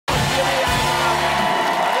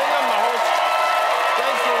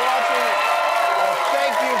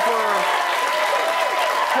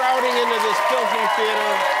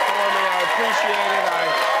theater for me. I appreciate it.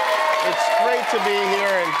 It's great to be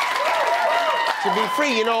here and to be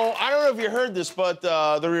free. You know, I don't know if you heard this, but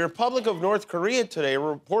the Republic of North Korea today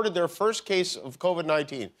reported their first case of COVID-19.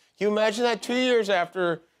 Can you imagine that 2 years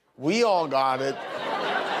after we all got it?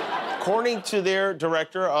 According to their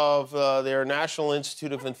director of their National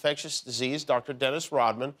Institute of Infectious Disease, Dr. Dennis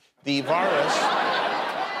Rodman, the virus,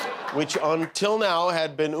 which until now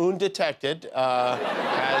had been undetected,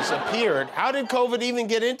 has appeared. How did COVID even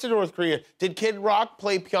get into North Korea? Did Kid Rock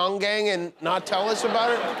play Pyongyang and not tell us about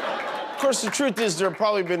it? Of course, the truth is there have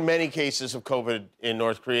probably been many cases of COVID in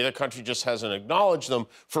North Korea. The country just hasn't acknowledged them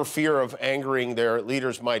for fear of angering their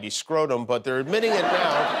leader's mighty scrotum, but they're admitting it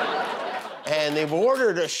now. And they've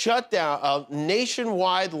ordered a shutdown, a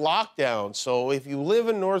nationwide lockdown. So if you live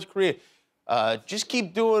in North Korea, just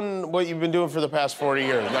keep doing what you've been doing for the past 40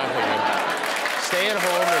 years. Nothing. Stay at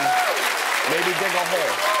home and maybe dig a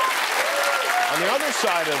hole. On the other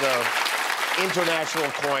side of the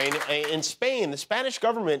international coin, in Spain, the Spanish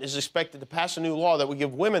government is expected to pass a new law that would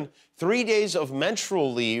give women 3 days of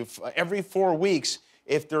menstrual leave every 4 weeks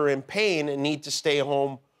if they're in pain and need to stay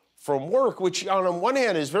home from work, which on one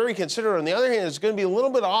hand is very considerate. On the other hand, it's going to be a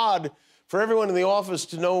little bit odd for everyone in the office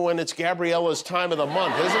to know when it's Gabriella's time of the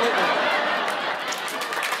month, isn't it?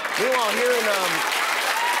 Meanwhile, here in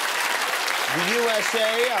the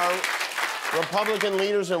USA, our Republican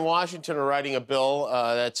leaders in Washington are writing a bill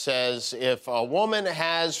that says if a woman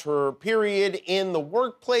has her period in the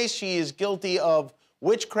workplace, she is guilty of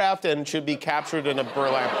witchcraft and should be captured in a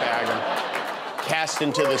burlap bag and cast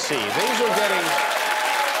into the sea. Things are getting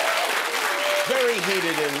very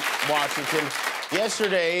heated in Washington.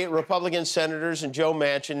 Yesterday, Republican Senators and Joe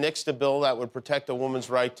Manchin nixed a bill that would protect a woman's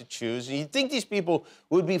right to choose. And you'd think these people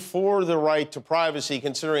would be for the right to privacy,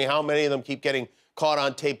 considering how many of them keep getting caught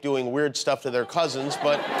on tape doing weird stuff to their cousins,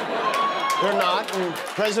 but they're not. And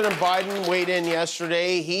President Biden weighed in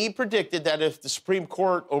yesterday. He predicted that if the Supreme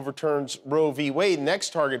Court overturns Roe v. Wade, the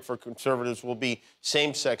next target for conservatives will be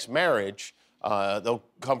same-sex marriage. They'll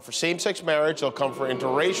come for same-sex marriage. They'll come for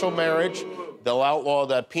interracial marriage. They'll outlaw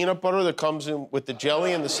that peanut butter that comes in with the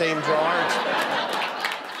jelly in the same jar.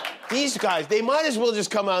 These guys, they might as well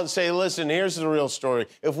just come out and say, listen, here's the real story.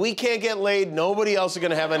 If we can't get laid, nobody else is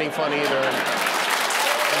going to have any fun either. And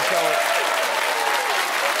so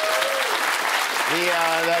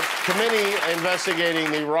that committee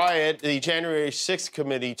investigating the riot, the January 6th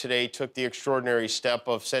committee today took the extraordinary step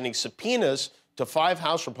of sending subpoenas to 5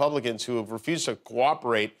 House Republicans who have refused to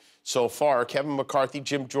cooperate so far. Kevin McCarthy,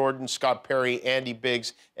 Jim Jordan, Scott Perry, Andy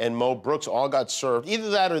Biggs, and Mo Brooks all got served.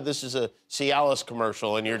 Either that or this is a Cialis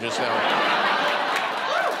commercial and you're just now...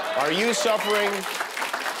 Are you suffering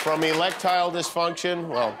from erectile dysfunction?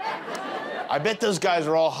 Well, I bet those guys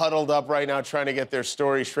are all huddled up right now trying to get their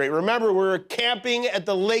story straight. Remember, we were camping at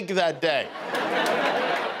the lake that day.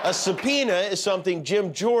 A subpoena is something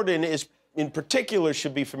Jim Jordan in particular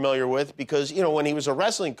should be familiar with because, you know, when he was a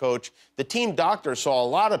wrestling coach, the team doctor saw a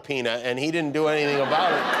lot of PINA and he didn't do anything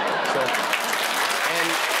about it. So, and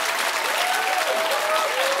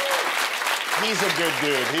he's a good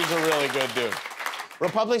dude. He's a really good dude.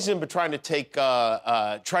 Republicans have been trying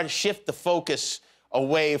to try to shift the focus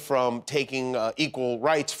away from taking equal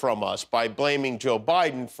rights from us by blaming Joe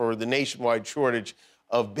Biden for the nationwide shortage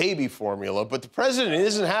of baby formula, but the president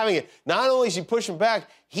isn't having it. Not only is he pushing back,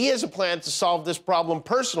 he has a plan to solve this problem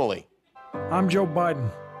personally. I'm Joe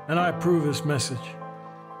Biden, and I approve this message.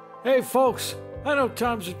 Hey, folks, I know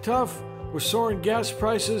times are tough with soaring gas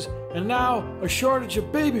prices and now a shortage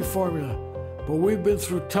of baby formula. But we've been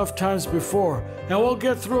through tough times before, and we'll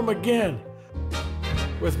get through them again.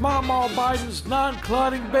 With Mama Biden's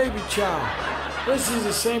non-clotting baby chow. This is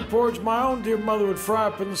the same porridge my own dear mother would fry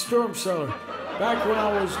up in the storm cellar. Back when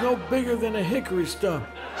I was no bigger than a hickory stump.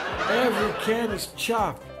 Every can is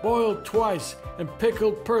chopped, boiled twice, and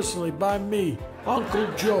pickled personally by me, Uncle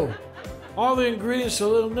Joe. All the ingredients a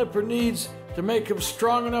little nipper needs to make him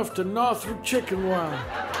strong enough to gnaw through chicken wire.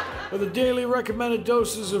 With the daily recommended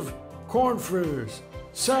doses of corn fritters,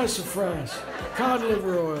 sassafras, cod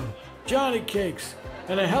liver oil, Johnny cakes,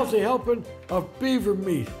 and a healthy helping of beaver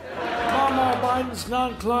meat. Mama Biden's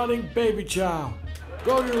non-clotting baby chow.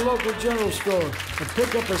 Go to your local general store and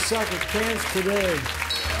pick up a sack of cans today.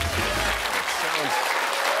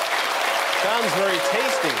 Sounds very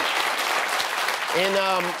tasty.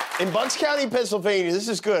 In Bucks County, Pennsylvania, this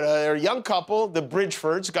is good. They're a young couple, the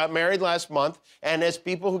Bridgefords, got married last month, and as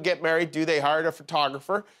people who get married do, they hired a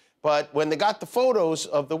photographer. but when they got the photos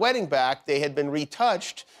of the wedding back, they had been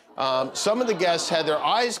retouched. Some of the guests had their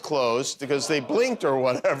eyes closed because they blinked or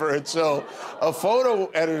whatever, and so a photo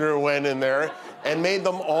editor went in there and made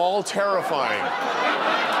them all terrifying.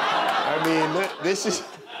 I mean, this is...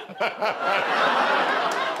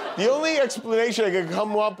 The only explanation I could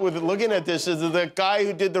come up with looking at this is that the guy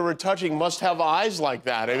who did the retouching must have eyes like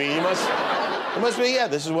that. I mean, he must be, yeah,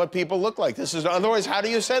 this is what people look like. This is, otherwise, how do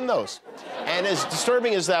you send those? And as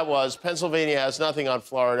disturbing as that was, Pennsylvania has nothing on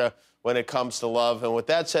Florida when it comes to love. And with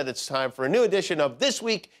that said, it's time for a new edition of This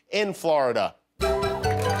Week in Florida.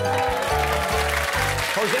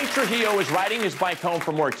 Jose Trujillo is riding his bike home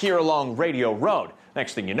from work here along Radio Road.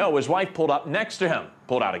 Next thing you know, his wife pulled up next to him,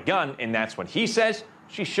 pulled out a gun, and that's when he says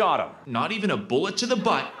she shot him. Not even a bullet to the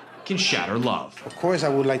butt can shatter love. Of course, I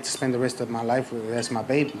would like to spend the rest of my life with her. That's my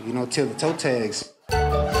baby, you know, till the toe tags.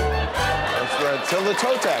 That's right, till the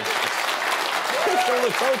toe tags. Till the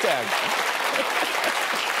toe tags.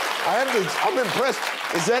 I'm impressed.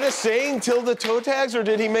 Is that a saying, till the toe tags, or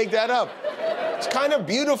did he make that up? It's kind of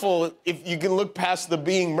beautiful if you can look past the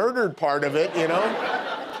being murdered part of it, you know?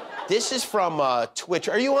 This is from Twitch.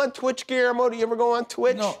 Are you on Twitch, Guillermo? Do you ever go on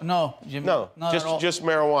Twitch? No, Jimmy. No, just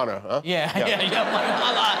marijuana, huh? Yeah,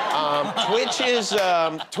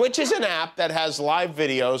 Twitch is an app that has live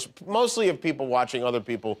videos, mostly of people watching other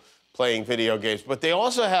people playing video games, but they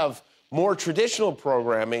also have more traditional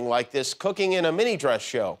programming like this cooking in a mini dress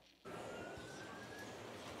show.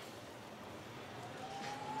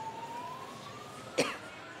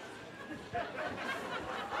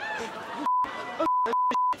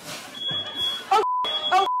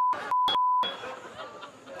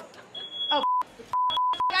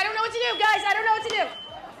 I don't know what to do, guys. I don't know what to do.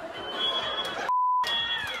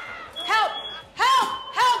 Help! Help!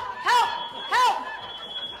 Help! Help! Help!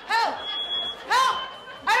 Help! Help!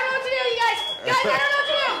 I don't know what to do, you guys. Guys, I don't know what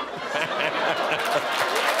to do.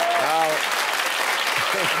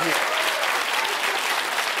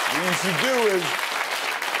 What you should do is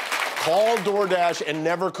call DoorDash and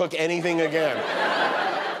never cook anything again.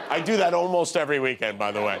 I do that almost every weekend,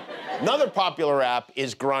 by the way. Another popular app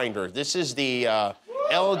is Grindr. This is the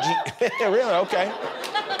really? Okay.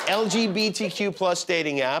 LGBTQ plus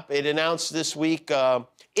dating app. It announced this week,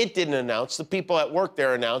 it didn't announce, the people at work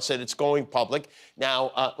there announced that it's going public.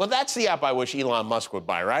 Now, well, that's the app I wish Elon Musk would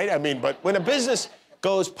buy, right? I mean, but when a business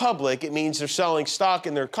goes public, it means they're selling stock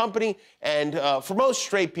in their company, and for most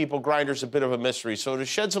straight people, Grindr's a bit of a mystery. So to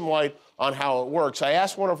shed some light on how it works, I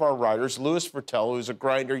asked one of our writers, Louis Virtel, who's a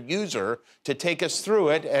Grindr user, to take us through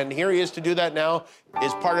it, and here he is to do that now,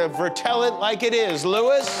 is part of Virtel It Like It Is.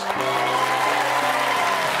 Louis?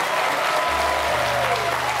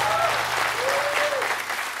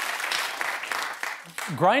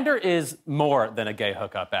 Grindr is more than a gay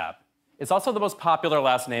hookup app. It's also the most popular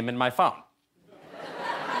last name in my phone.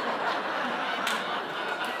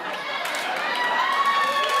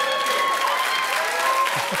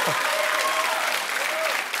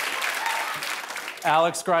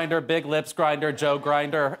 Alex Grindr, Big Lips Grindr, Joe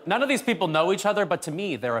Grindr. None of these people know each other, but to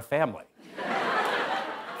me, they're a family.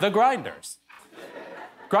 The Grinders.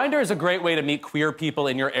 Grindr is a great way to meet queer people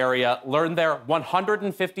in your area, learn they're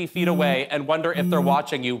 150 feet away, and wonder if they're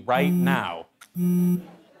watching you right now.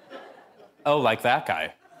 Oh, like that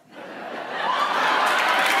guy.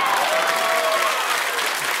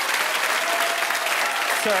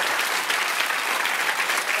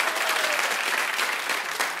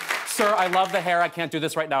 Sir, I love the hair. I can't do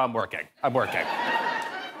this right now. I'm working.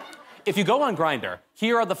 If you go on Grindr,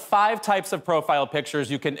 here are the 5 types of profile pictures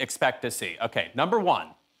you can expect to see. Okay, number 1,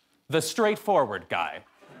 the straightforward guy.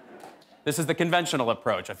 This is the conventional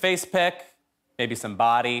approach. A face pic, maybe some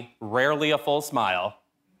body, rarely a full smile.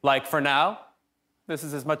 Like, for now, this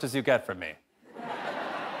is as much as you get from me.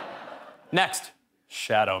 Next,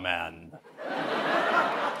 shadow man.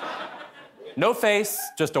 No face,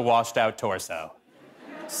 just a washed out torso.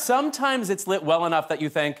 Sometimes it's lit well enough that you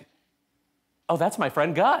think, oh, that's my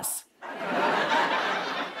friend Gus.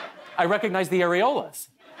 I recognize the areolas.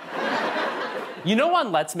 You know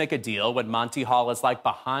on Let's Make a Deal when Monty Hall is like,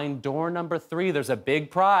 behind door number 3, there's a big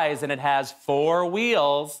prize and it has 4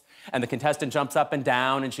 wheels, and the contestant jumps up and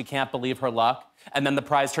down and she can't believe her luck, and then the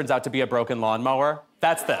prize turns out to be a broken lawnmower?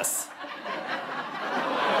 That's this.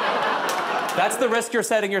 That's the risk you're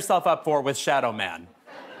setting yourself up for with Shadow Man.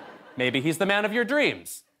 Maybe he's the man of your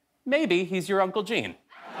dreams. Maybe he's your Uncle Gene.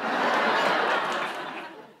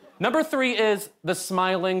 Number 3 is the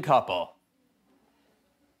smiling couple.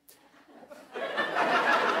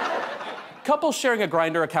 Couples sharing a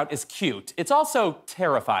Grindr account is cute. It's also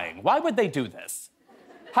terrifying. Why would they do this?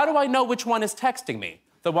 How do I know which one is texting me?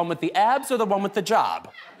 The one with the abs or the one with the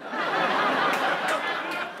job?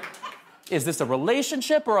 Is this a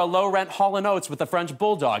relationship or a low-rent Hall & Oates with a French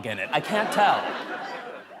bulldog in it? I can't tell.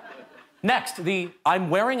 Next, the I'm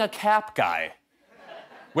wearing a cap guy.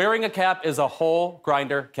 Wearing a cap is a whole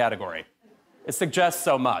Grindr category. It suggests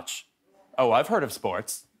so much. Oh, I've heard of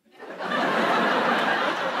sports.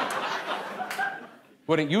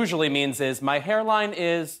 What it usually means is my hairline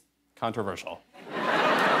is controversial.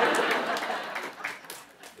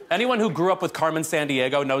 Anyone who grew up with Carmen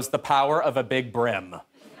Sandiego knows the power of a big brim.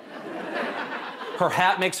 Her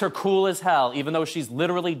hat makes her cool as hell, even though she's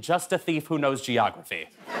literally just a thief who knows geography.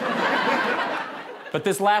 But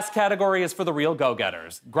this last category is for the real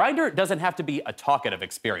go-getters. Grindr doesn't have to be a talkative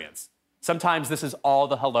experience. Sometimes this is all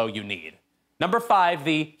the hello you need. Number 5,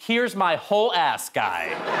 the here's my whole ass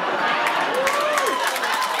guy.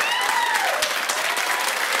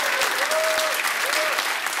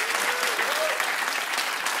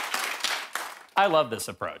 I love this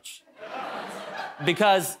approach.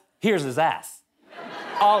 Because here's his ass.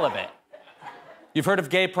 All of it. You've heard of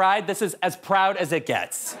gay pride? This is as proud as it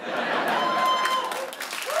gets.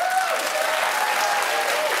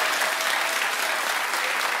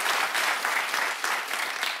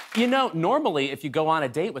 You know, normally if you go on a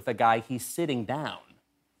date with a guy, he's sitting down.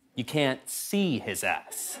 You can't see his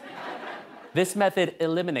ass. This method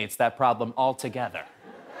eliminates that problem altogether.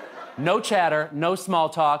 No chatter, no small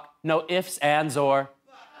talk, no ifs, ands, or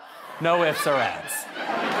no ifs or ands.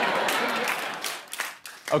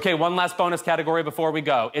 Okay, one last bonus category before we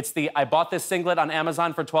go. It's the I bought this singlet on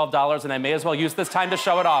Amazon for $12 and I may as well use this time to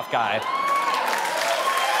show it off guy.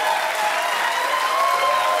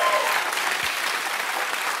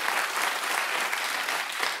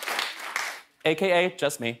 AKA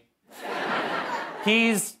just me.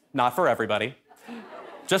 He's not for everybody.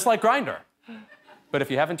 Just like Grindr. But if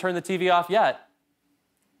you haven't turned the TV off yet,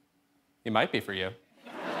 he might be for you.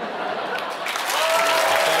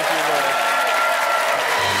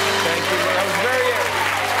 Thank you. That was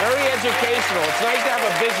very educational. It's nice to have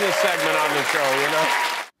a business segment on the show, you know?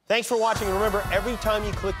 Thanks for watching. Remember, every time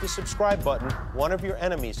you click the subscribe button, one of your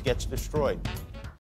enemies gets destroyed.